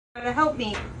Gotta help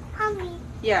me. Help me.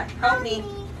 Yeah, help me.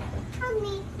 Help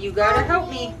me. You gotta help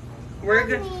me. We're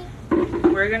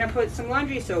gonna put some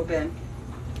laundry soap in.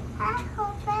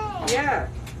 Yeah.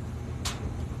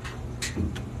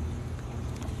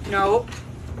 No.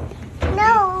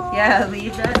 No. Yeah,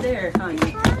 leave that there,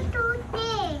 honey.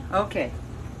 Okay.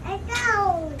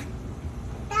 Down.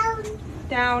 Down.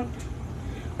 Down.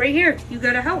 Right here. You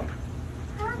gotta help.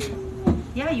 Help me.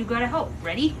 Yeah, you gotta help.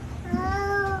 Ready? Oh.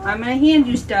 I'm gonna hand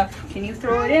you stuff. Can you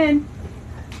throw it in?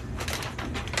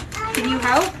 Can you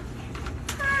help?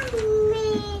 Help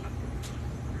me.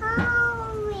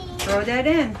 Help me. Throw that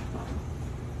in.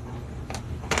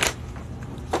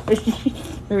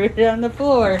 Throw it on the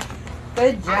floor.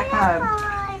 Good job.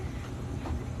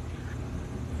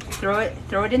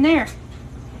 Throw it in there.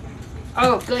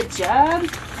 Oh, good job.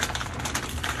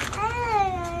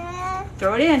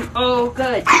 Throw it in. Oh,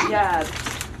 good job.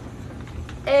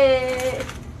 Hey.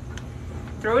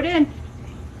 Throw it in.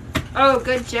 Oh,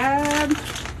 good job.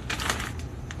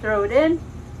 Throw it in.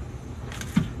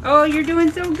 Oh, you're doing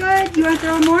so good. You want to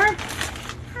throw more?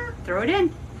 Throw it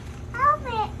in.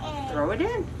 Throw it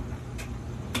in.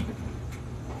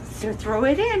 So throw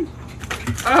it in.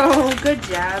 Oh, good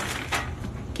job.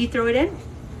 Can you throw it in?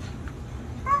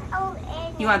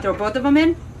 You want to throw both of them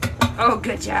in? Oh,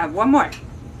 good job. One more.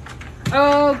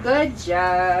 Oh, good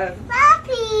job.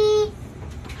 Papi.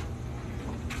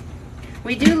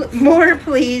 We do more,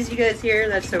 please. You guys hear?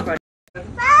 That's so funny.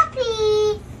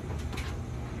 Papi.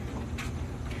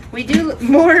 We do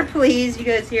more, please. You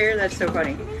guys hear? That's so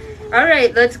funny. All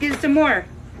right, let's get some more.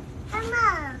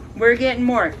 Mama. We're getting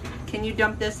more. Can you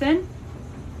dump this in?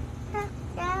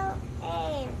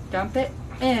 Dump it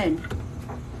in.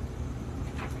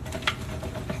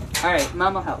 All right,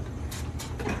 Mom will help.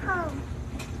 Home.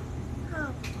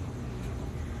 Home.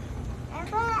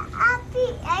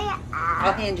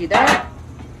 I'll hand you that.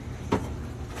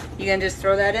 You gonna just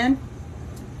throw that in? Do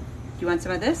you want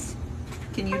some of this?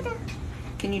 Can you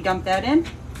dump that in?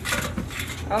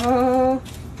 Oh,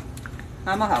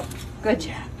 Mom will help. Good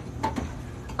job.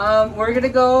 We're gonna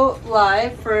go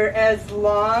live for as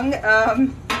long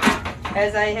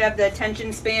as I have the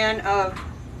attention span of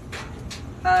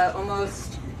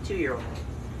almost 2-year-old.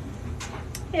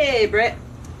 Hey, Britt.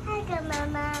 Hi,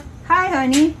 Mama. Hi,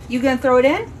 honey. You gonna throw it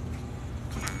in?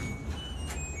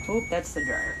 Oop, that's the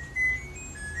dryer.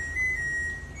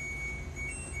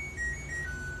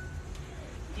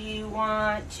 Do you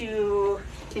want to,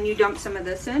 can you dump some of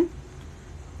this in?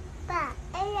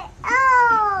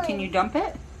 Oh. Can you dump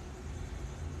it?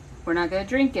 We're not gonna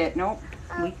drink it. Nope.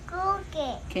 I'll cook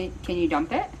it. Can you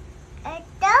dump it?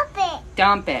 Dump it.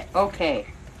 Dump it. Okay.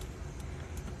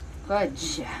 Good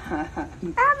job.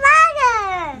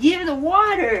 Mama. Yeah, the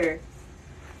water.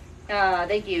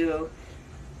 Thank you.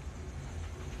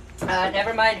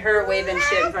 Never mind her waving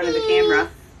shit in front of the camera.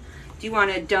 Do you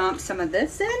want to dump some of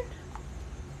this in?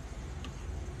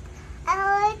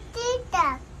 I will do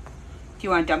that. Do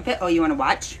you want to dump it? Oh, you want to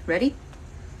watch? Ready?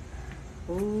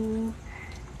 Ooh.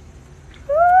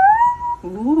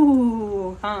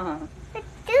 Ooh. Huh.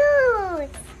 Dude.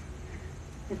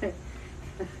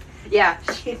 Yeah,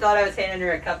 she thought I was handing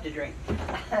her a cup to drink.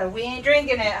 We ain't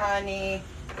drinking it, honey.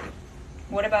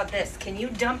 What about this? Can you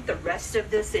dump the rest of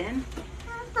this in?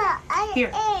 Papa,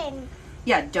 Here. in.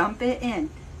 Yeah, dump it in.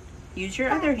 Use your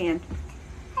other hand.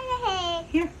 Okay.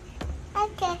 Here.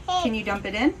 Okay. Can you dump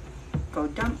it in? Go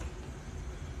dump.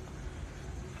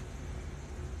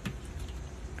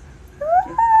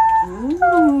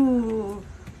 Ooh.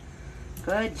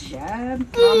 Good job.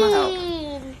 Mama help.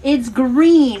 It's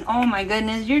green. Oh my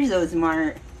goodness, you're so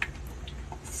smart.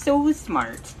 So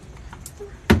smart.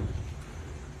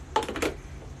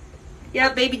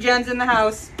 Yeah, baby Jen's in the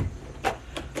house.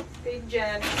 Big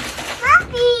Jen.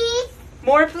 Papi.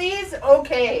 More, please?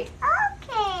 Okay.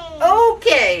 Okay.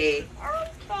 Okay.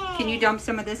 Okay. Can you dump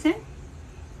some of this in?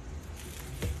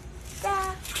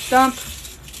 Dump. Dump.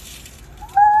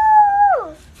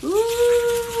 Woo.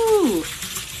 Ooh.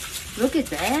 Look at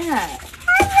that.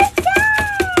 Oh,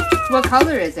 What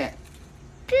color is it?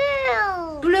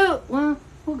 blue. Blue. Well,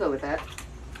 we'll go with that.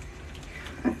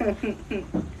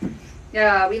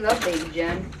 Yeah, we love baby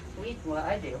Jen. Well,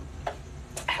 I do.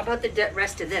 How about the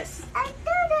rest of this? I do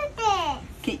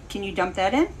this. Can you dump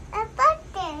that in? I put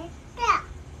this. Yeah.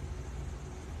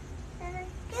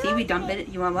 See, we dump it.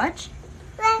 You want to watch?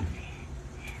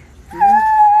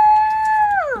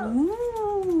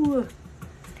 Ooh.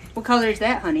 What color is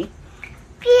that, honey?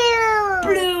 Blue.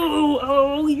 Blue.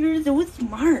 Oh, you're so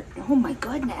smart. Oh my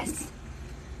goodness.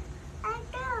 I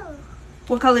do.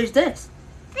 What color is this?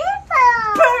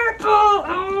 Purple. Purple.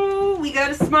 Oh, we got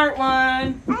a smart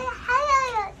one. Mom,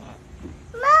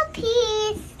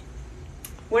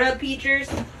 What up, Peachers?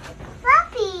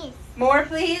 Puppies. More,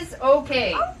 please?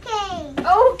 Okay. Okay.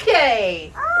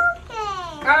 Okay.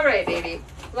 Okay. All right, baby.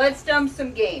 Let's dump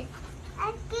some game.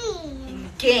 Again.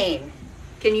 Game.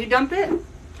 Can you dump it? Dump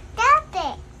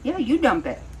it. Yeah, you dump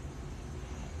it.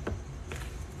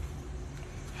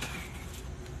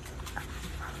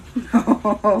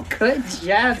 Oh, good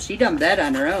job. She dumped that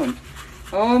on her own.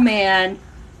 Oh, man.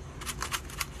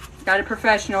 Got a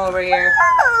professional over here.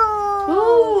 Ooh.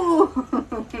 Ooh.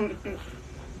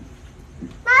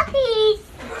 Puppies.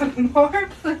 More,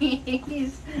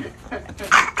 please.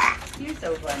 You're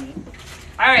so funny.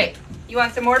 All right. You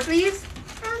want some more, please?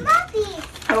 Puppies.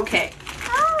 Okay.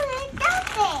 Oh,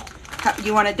 dump it.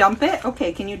 You want to dump it?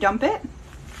 Okay. Can you dump it?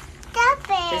 Dump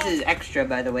it. This is extra,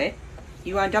 by the way.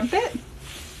 You want to dump it?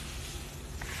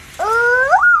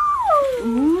 Ooh.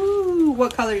 Ooh.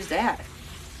 What color is that?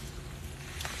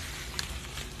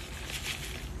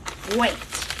 White.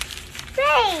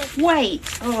 Wait.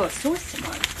 White. Oh, so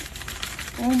smart.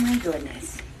 Oh, my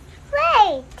goodness.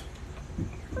 Wait.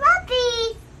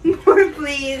 Puppies. More,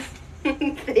 please.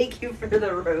 Thank you for the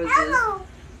roses. Hello.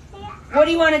 What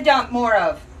do you want to dump more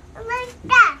of?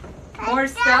 Stuff. More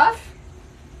stuff?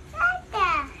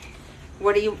 Stuff.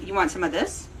 What do you want some of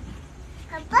this?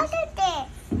 I put it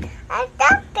there. I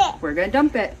dump it. We're going to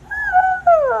dump it.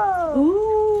 Ooh.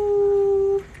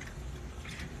 Ooh.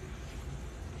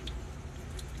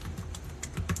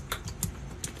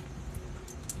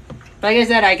 Like I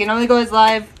said, I can only go as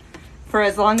live for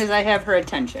as long as I have her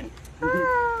attention. Ooh.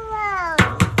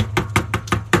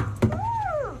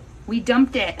 We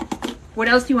dumped it. What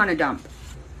else do you want to dump?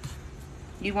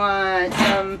 You want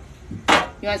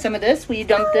some of this? Will you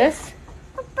dump this?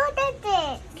 I put it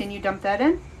there. Can you dump that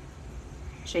in?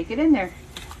 Shake it in there.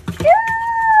 Ooh.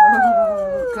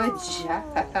 Oh, good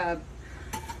job.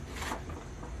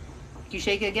 You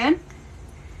shake it again?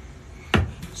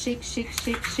 Shake, shake,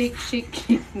 shake, shake, shake.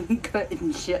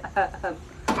 Good job. A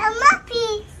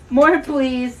muppy. More,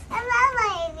 please. A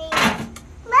baby.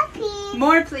 Muppy.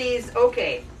 More, please.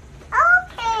 Okay.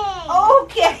 Okay.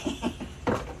 Okay.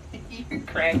 You're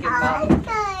cracking mom.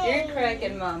 Okay. You're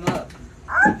cracking mom up.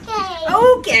 Okay.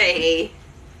 Okay.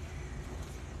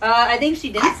 I think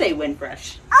she did say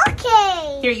Windbrush.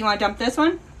 Okay. Here, you want to dump this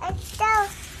one? Let's go.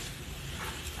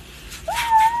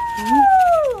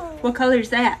 What color is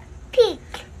that? Pink.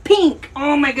 Pink.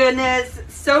 Oh my goodness.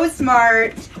 So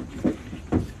smart.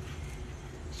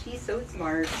 She's so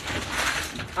smart.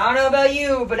 I don't know about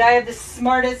you, but I have the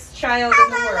smartest child in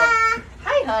the world. Mama.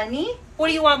 Hi, honey. What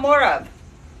do you want more of?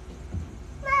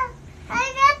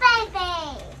 I got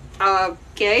baby.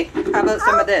 Okay. How about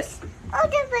some of this? Oh,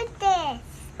 look at this.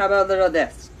 How about a little of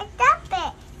this? I dump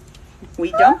it.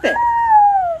 We dump it.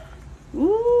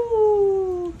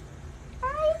 Ooh. I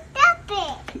dump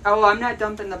it. Oh, I'm not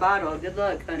dumping the bottle. Good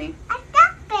luck, honey. I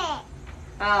dump it.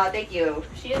 Oh, thank you.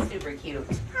 She is super cute.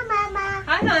 Hi, Mama.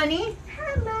 Hi, honey.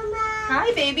 Hi, Mama.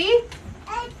 Hi, baby.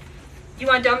 I, You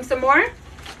want to dump some more?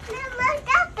 Mama,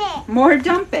 dump it. More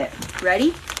dump it.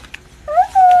 Ready?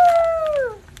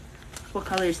 Ooh. What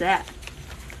color is that?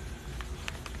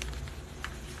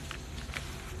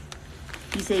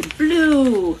 You say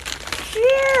blue.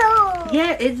 Blue.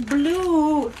 Yeah, it's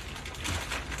blue.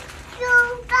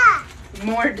 Sugar.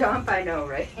 More dump, I know,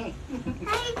 right?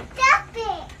 I dump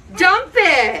it. Dump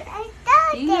it. I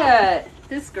dump it. Yeah.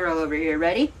 This girl over here,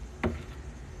 ready?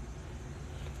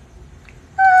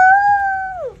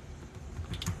 Ooh.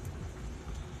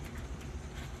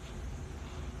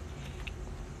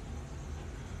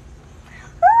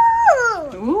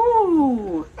 Ooh.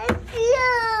 Ooh. It's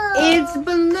blue. It's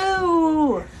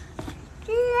blue.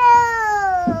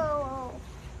 Blue.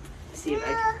 See if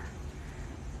I can.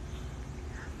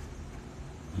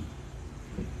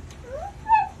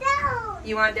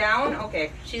 You want down?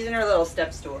 Okay. She's in her little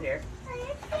step stool here.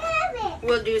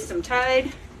 We'll do some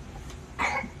Tide.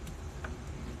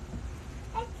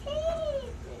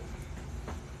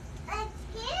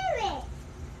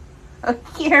 A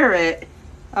carrot.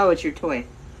 Oh, it's your toy.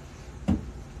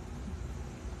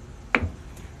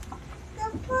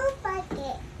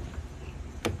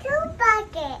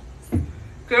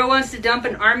 Girl wants to dump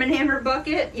an Arm & Hammer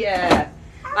bucket? Yeah.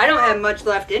 I don't have much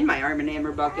left in my Arm &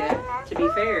 Hammer bucket, to be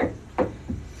fair.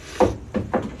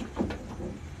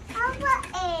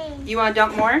 You want to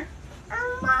dump more?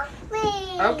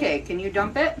 Okay, can you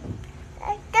dump it?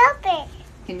 Dump it.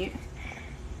 Can you?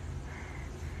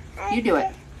 You do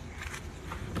it.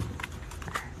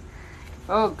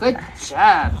 Oh, good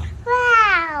job.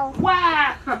 Wow.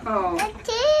 Wow. A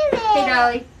carrot. Hey,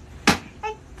 Dolly.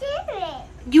 A carrot.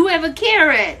 You have a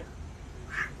carrot.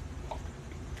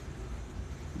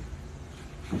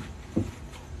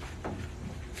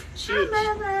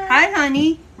 Hi,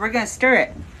 honey. We're going to stir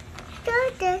it.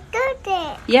 Stir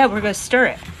it. Yeah, we're going to stir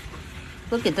it.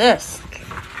 Look at this.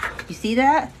 You see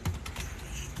that?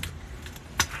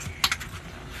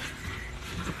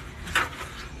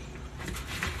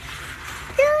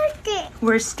 Stir it.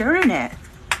 We're stirring it.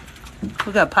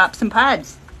 We're going to pop some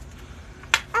pods.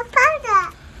 A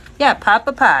powder. Yeah, pop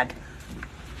a pod.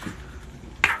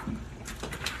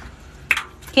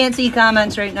 Can't see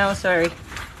comments right now, sorry.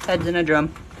 Head's in a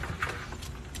drum.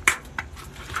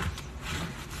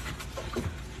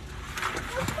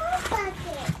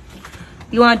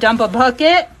 You want to dump a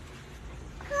bucket?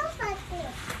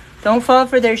 Don't fall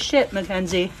for their shit,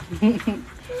 Mackenzie.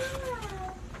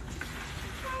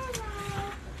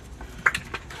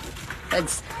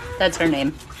 That's her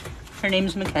name. Her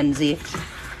name's Mackenzie.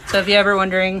 So if you're ever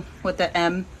wondering what the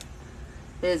M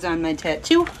is on my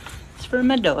tattoo, it's for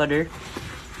my daughter.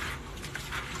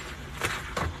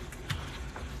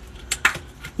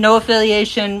 No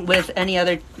affiliation with any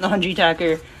other laundry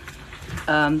talker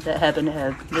that happen to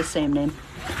have the same name.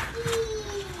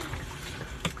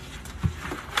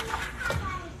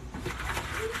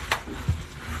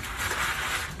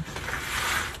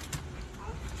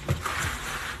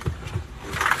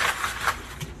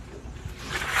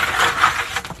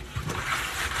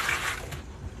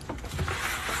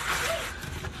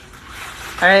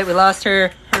 All right, we lost her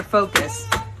focus.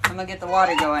 I'm gonna get the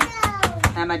water going.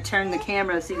 I'm gonna turn the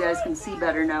camera so you guys can see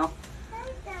better now.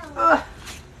 Ugh.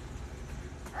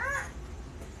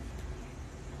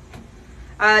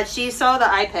 She saw the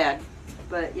iPad,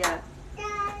 but yeah.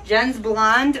 Jenn's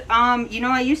blonde. You know,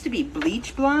 I used to be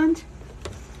bleach blonde.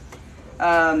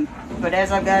 But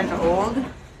as I've gotten old,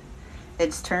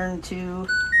 it's turned to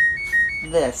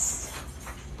this.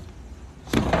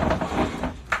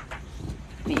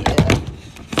 Yeah.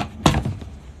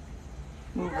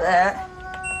 Move that.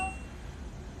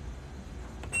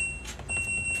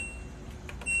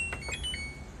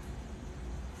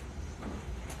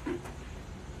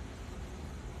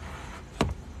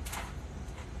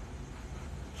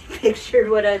 Pictured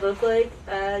what I look like?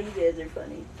 You guys are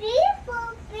funny.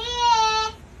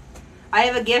 I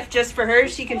have a gift just for her.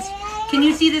 She can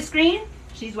you see the screen?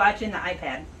 She's watching the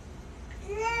iPad.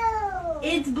 Blue.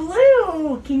 It's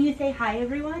blue. Can you say hi,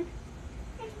 everyone?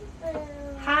 Blue.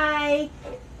 Hi.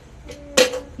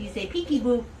 You say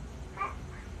peekaboo.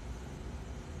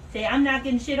 Say I'm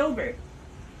knocking shit over.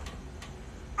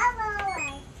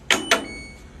 I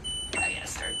gotta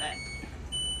start that.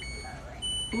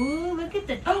 Ooh, look at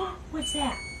the. Oh, what's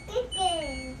that?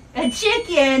 Chicken. A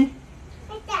chicken.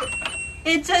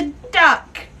 It's a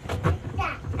duck.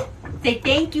 Say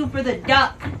thank you for the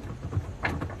duck.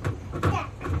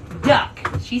 Duck.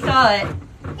 She saw it.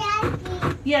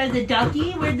 Ducky. Yeah, the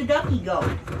ducky. Where'd the ducky go?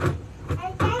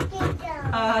 A ducky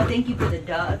go. Thank you for the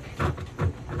duck.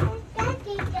 A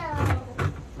ducky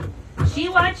go. She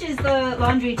watches the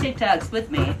laundry TikToks with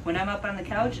me when I'm up on the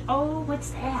couch. Oh,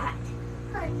 what's that?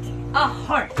 Heart. A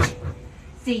heart.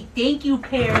 Say thank you,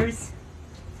 Pears.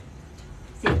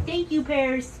 Say thank you,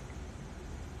 Pears.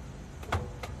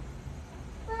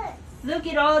 What? Look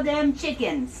at all them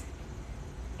chickens.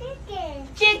 Chicken.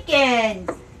 Chickens!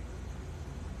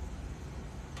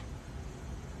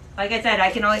 Like I said,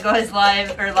 I can only go as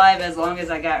live as long as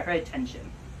I got her attention.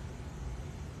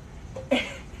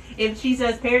 If she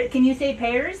says pear, can you say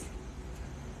pears?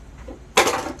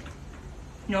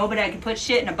 No, but I can put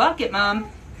shit in a bucket, Mom.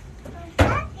 A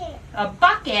bucket. A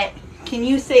bucket? Can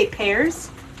you say pears?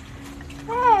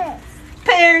 Pears.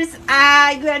 Pears!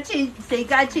 You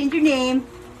gotta change your name.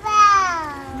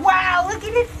 Wow. Wow, look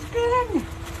at it spin!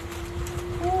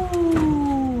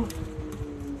 Ooh.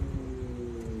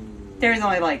 There's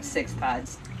only like 6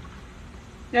 pods.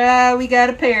 We got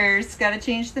a pears. Gotta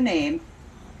change the name.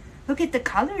 Look at the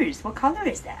colors. What color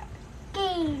is that?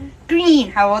 Green.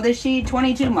 Green. How old is she?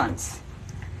 22 months.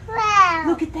 Wow.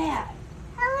 Look at that.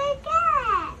 How is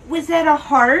that? Was that a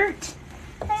heart?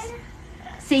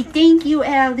 Say thank you,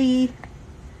 Allie.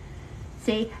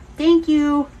 Say thank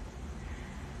you.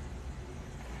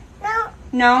 No.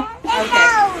 No? Okay.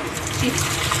 No. She's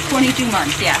 22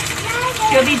 months, yeah.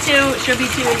 She'll be 2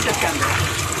 in September.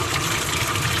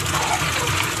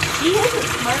 She is a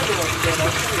smart little kid,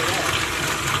 I'll tell you that.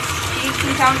 She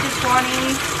can count to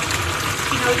 20.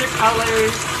 She knows her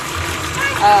colors.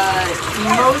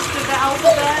 Most of the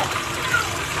alphabet.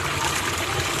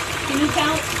 Can you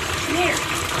count? Come here.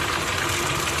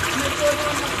 I'm going to throw it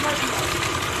on the marshmallow.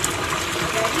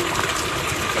 Ready?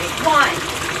 Okay. 1,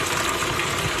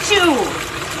 2,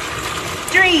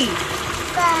 3,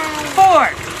 4,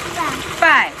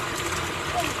 5,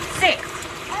 6.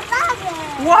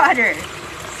 Water.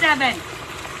 7,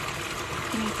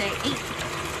 Can you say 8?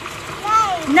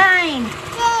 9, 9.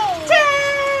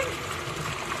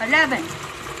 10. 11.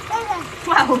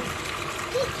 12.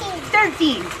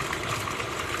 13.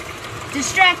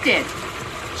 Distracted.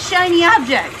 Shiny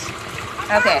object.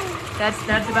 Okay,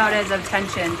 that's about as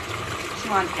attention she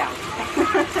wants down.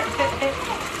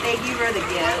 Thank you for the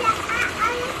gift.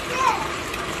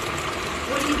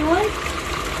 What are you doing?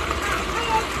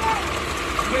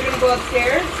 You're gonna go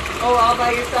upstairs? Oh, all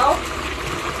by yourself?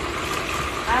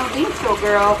 I don't think so,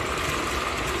 girl.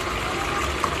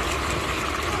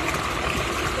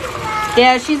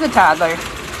 Yeah, she's a toddler.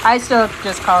 I still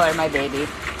just call her my baby.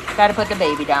 Gotta put the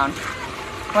baby down.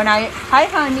 Hi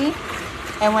honey.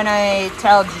 And when I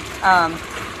tell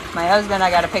my husband I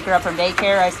gotta pick her up from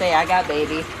daycare, I say I got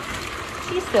baby.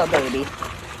 She's still baby.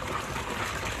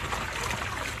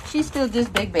 She's still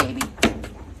just big baby.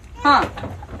 Huh?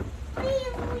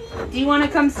 Do you want to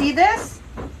come see this?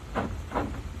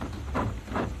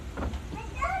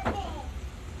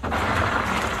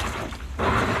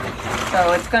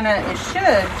 So it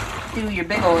should do your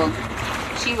big old,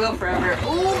 she will forever.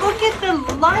 Oh, look at the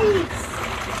lights.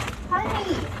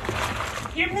 Honey,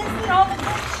 you're missing all the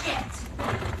good shit.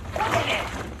 Look at it.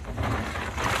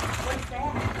 What's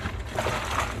that?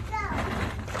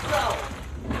 Go.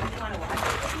 You want to watch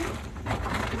it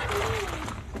with me?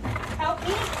 Help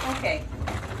me? Okay.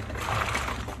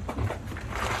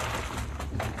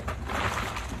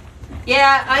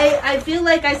 Yeah, I feel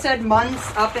like I said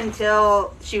months up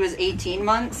until she was 18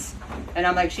 months. And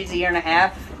I'm like, she's a year and a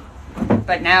half.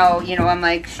 But now, you know, I'm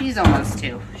like, she's almost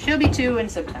 2. She'll be 2 in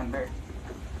September.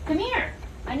 Come here.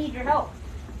 I need your help.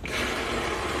 We're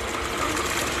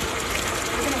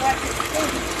going to watch it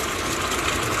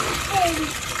spin.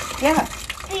 Yeah.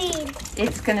 Spin.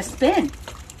 It's going to spin.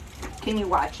 Can you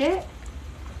watch it?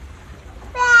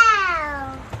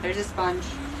 Wow. There's a sponge.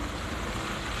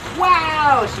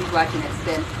 Wow, she's watching it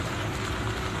spin.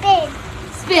 Spin.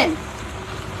 Spin.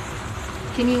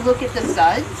 Can you look at the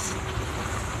suds?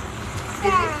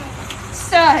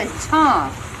 Suds, huh?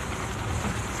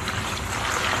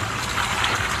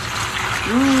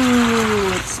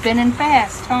 Ooh, it's spinning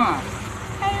fast, huh?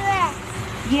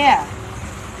 Yeah.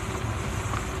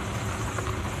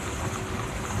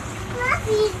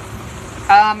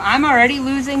 I'm already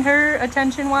losing her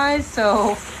attention-wise,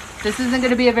 so this isn't going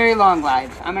to be a very long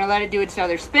live. I'm going to let it do its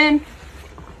other spin,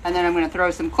 and then I'm going to throw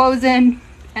some clothes in,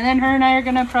 and then her and I are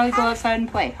going to probably go outside and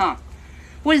play, huh?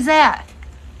 What is that?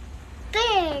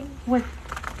 Spin. What?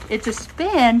 It's a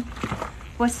spin?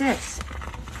 What's this?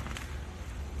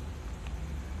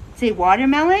 Say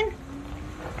watermelon?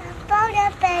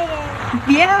 Watermelon.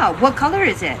 Yeah, what color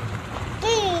is it?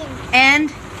 Green.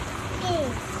 And?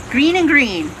 Green. Green and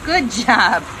green. Good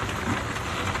job.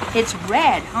 It's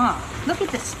red, huh? Look at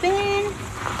the spin.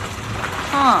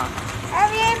 Huh.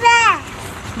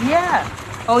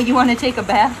 Yeah. Oh, you want to take a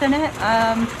bath in it?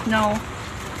 No.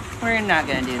 We're not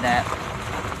going to do that.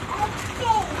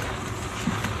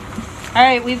 All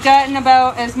right, we've gotten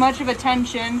about as much of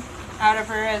attention out of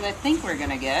her as I think we're going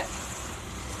to get.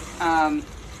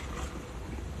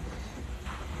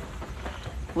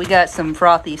 We got some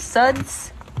frothy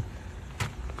suds.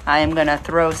 I am going to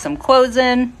throw some clothes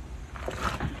in.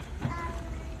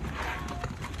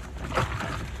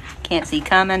 Can't see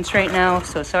comments right now,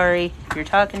 so sorry if you're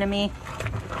talking to me.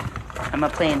 I'm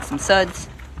going to play in some suds.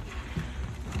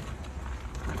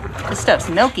 This stuff's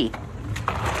milky.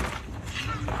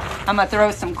 I'm going to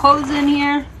throw some clothes in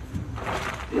here.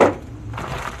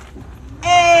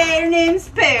 Hey, her name's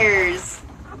Pears.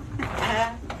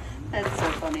 That's so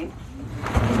funny.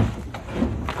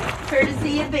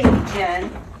 Courtesy of baby Jen.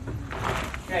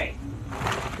 Alright.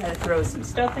 Gotta throw some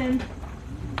stuff in.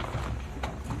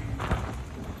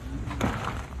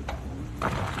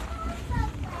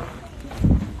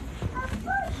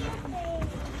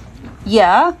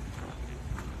 Yeah.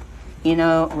 You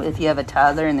know, if you have a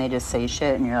toddler and they just say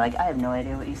shit and you're like, I have no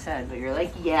idea what you said, but you're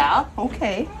like, yeah,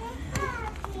 okay.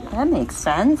 That makes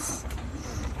sense.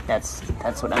 That's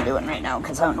what I'm doing right now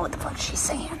because I don't know what the fuck she's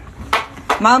saying.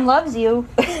 Mom loves you.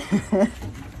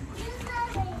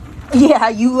 Yeah,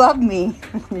 you love me.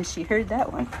 She heard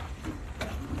that one.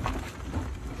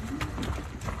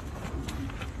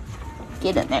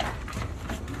 Get in there.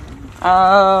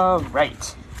 All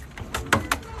right.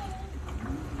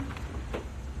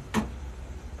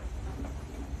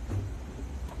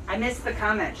 I missed the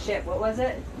comment. Shit, what was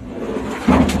it?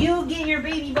 You get your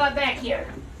baby butt back here.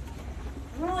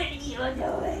 What are you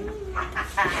doing?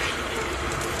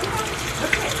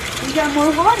 Okay, we got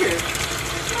more water.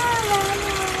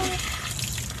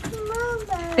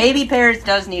 Baby Pears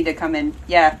does need to come in.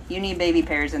 Yeah, you need baby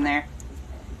Pears in there.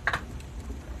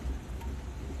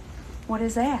 What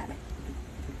is that?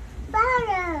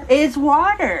 Water. It's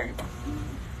water.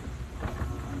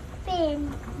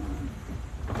 Bean.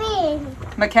 Bean.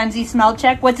 Mackenzie, smell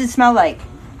check. What's it smell like?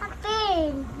 A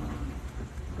bean.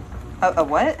 A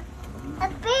what? A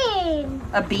bean.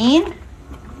 A bean?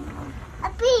 A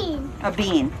bean. A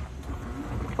bean.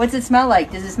 What's it smell like?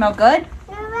 Does it smell good?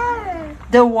 The water.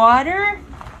 The water?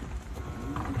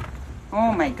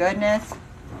 Oh my goodness.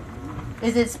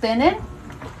 Is it spinning?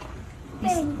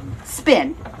 Bean.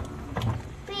 Spin.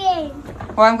 Bean.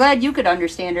 Well, I'm glad you could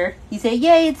understand her. You say,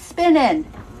 yay, it's spinning.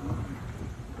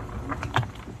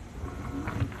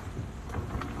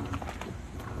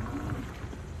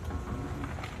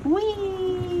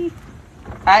 Whee!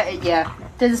 Yeah.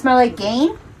 Does it smell like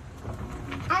gain?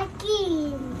 A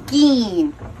bean.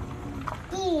 Geen.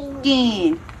 Bean.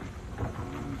 Geen.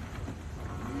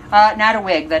 Not a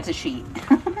wig. That's a sheet.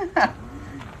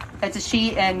 That's a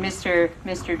sheet and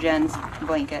Mr. Jenn's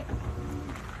blanket.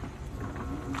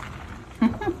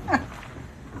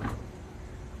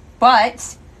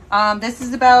 But this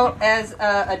is about as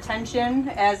attention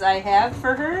as I have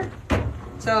for her.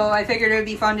 So I figured it would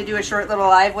be fun to do a short little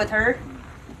live with her.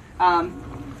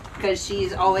 Because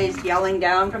she's always yelling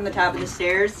down from the top of the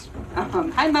stairs.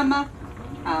 Hi, Mama.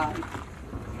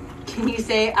 Can you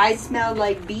say, I smell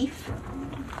like beef?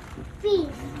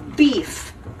 Beef.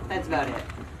 Beef. That's about it.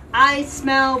 I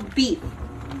smell beef.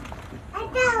 I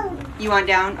don't. You want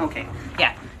down? Okay.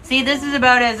 Yeah. See, this is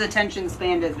about as attention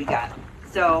spanned as we got.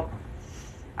 So,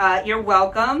 you're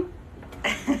welcome.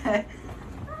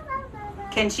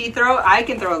 Can she throw? I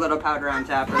can throw a little powder on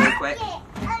top really quick.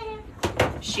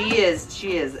 She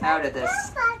is out of this.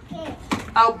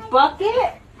 A bucket?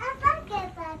 A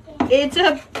bucket. It's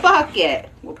a bucket.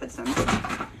 We'll put some.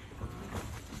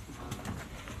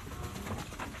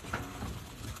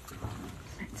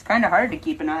 It's kind of hard to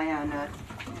keep an eye on a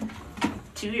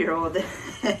 2-year-old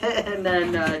and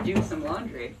then do some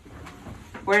laundry.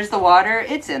 Where's the water?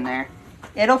 It's in there.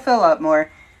 It'll fill up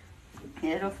more.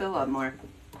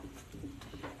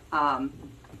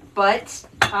 But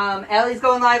Allie's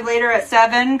going live later at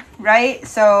 7, right?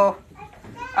 So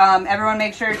everyone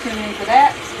make sure to tune in for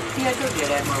that. See, I told you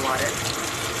to add more water.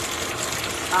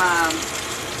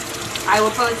 I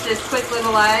will post this quick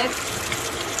little live.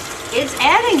 It's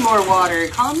adding more water.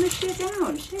 Calm the shit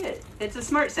down. Shit. It's a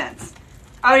smart sense.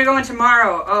 Oh, you're going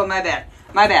tomorrow. Oh, my bad.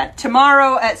 My bad.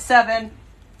 Tomorrow at 7.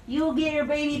 You'll get your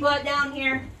baby butt down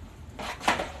here.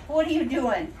 What are you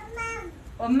doing?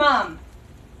 Well, Mom.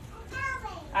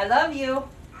 I love you.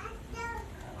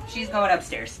 She's going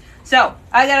upstairs. So,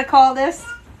 I gotta call this.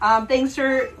 Thanks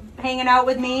for hanging out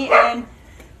with me and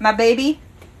my baby.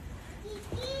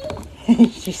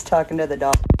 She's talking to the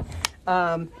dog.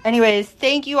 Anyways,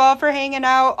 thank you all for hanging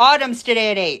out. Autumn's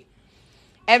today at 8.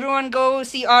 Everyone go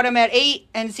see Autumn at 8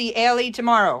 and see Allie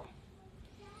tomorrow.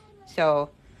 So,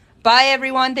 bye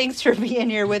everyone. Thanks for being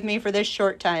here with me for this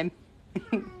short time.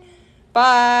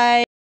 Bye.